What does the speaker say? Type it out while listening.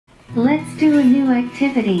Let's do a new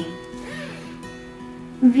activity.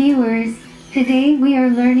 Viewers, today we are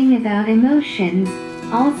learning about emotions,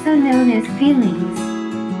 also known as feelings.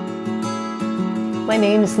 My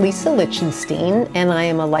name is Lisa Lichtenstein, and I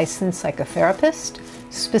am a licensed psychotherapist,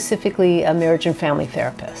 specifically a marriage and family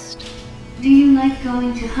therapist. Do you like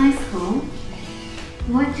going to high school?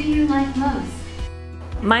 What do you like most?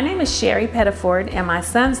 My name is Sherry Pettiford, and my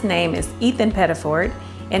son's name is Ethan Pettiford,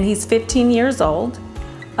 and he's 15 years old.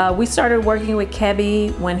 We started working with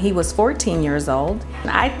Kebbi when he was 14 years old.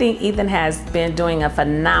 I think Ethan has been doing a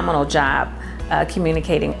phenomenal job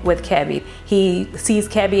communicating with Kebbi. He sees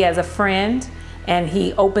Kebbi as a friend, and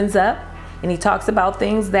he opens up and he talks about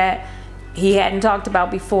things that he hadn't talked about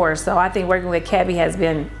before. So I think working with Kebbi has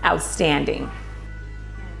been outstanding.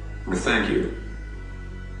 Thank you.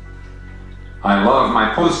 I love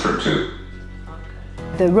my poster too.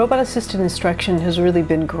 The robot-assisted instruction has really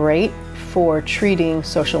been great for treating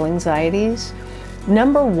social anxieties.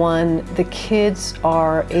 Number one, the kids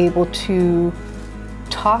are able to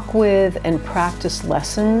talk with and practice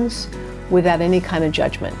lessons without any kind of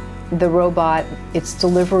judgment. The robot, its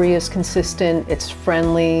delivery is consistent, it's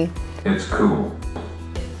friendly. It's cool.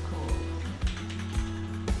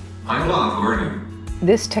 I love learning.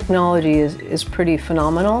 This technology is pretty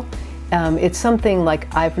phenomenal. It's something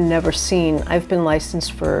like I've never seen. I've been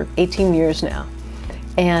licensed for 18 years now,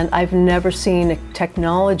 and I've never seen a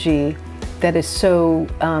technology that is so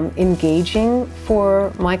engaging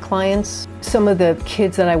for my clients. Some of the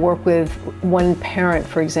kids that I work with, one parent,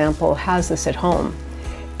 for example, has this at home,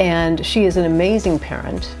 and she is an amazing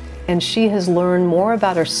parent, and she has learned more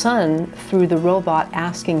about her son through the robot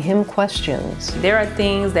asking him questions. There are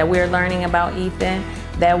things that we're learning about Ethan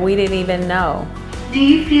that we didn't even know. Do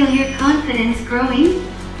you feel your confidence growing?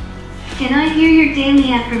 Can I hear your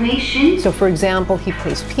daily affirmation? So for example, he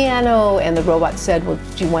plays piano, and the robot said, well,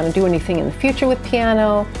 do you want to do anything in the future with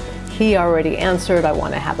piano? He already answered, I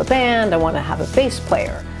want to have a band, I want to have a bass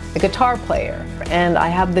player, a guitar player, and I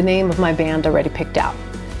have the name of my band already picked out.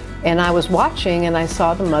 And I was watching and I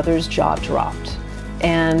saw the mother's jaw dropped.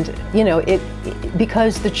 And you know,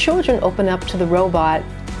 because the children open up to the robot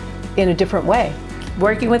in a different way.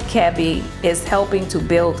 Working with Kebbi is helping to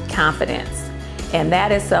build confidence, and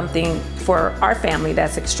that is something for our family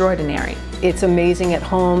that's extraordinary. It's amazing at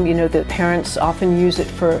home. You know, the parents often use it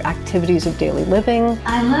for activities of daily living.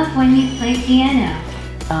 I love when you play piano.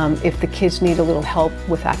 If the kids need a little help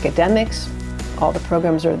with academics, all the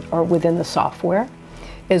programs are within the software.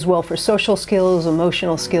 As well for social skills,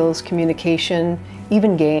 emotional skills, communication,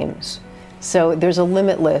 even games. So there's a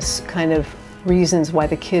limitless kind of reasons why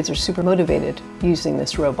the kids are super motivated using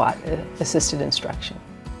this robot-assisted instruction.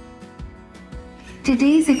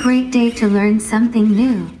 Today's a great day to learn something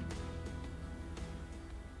new.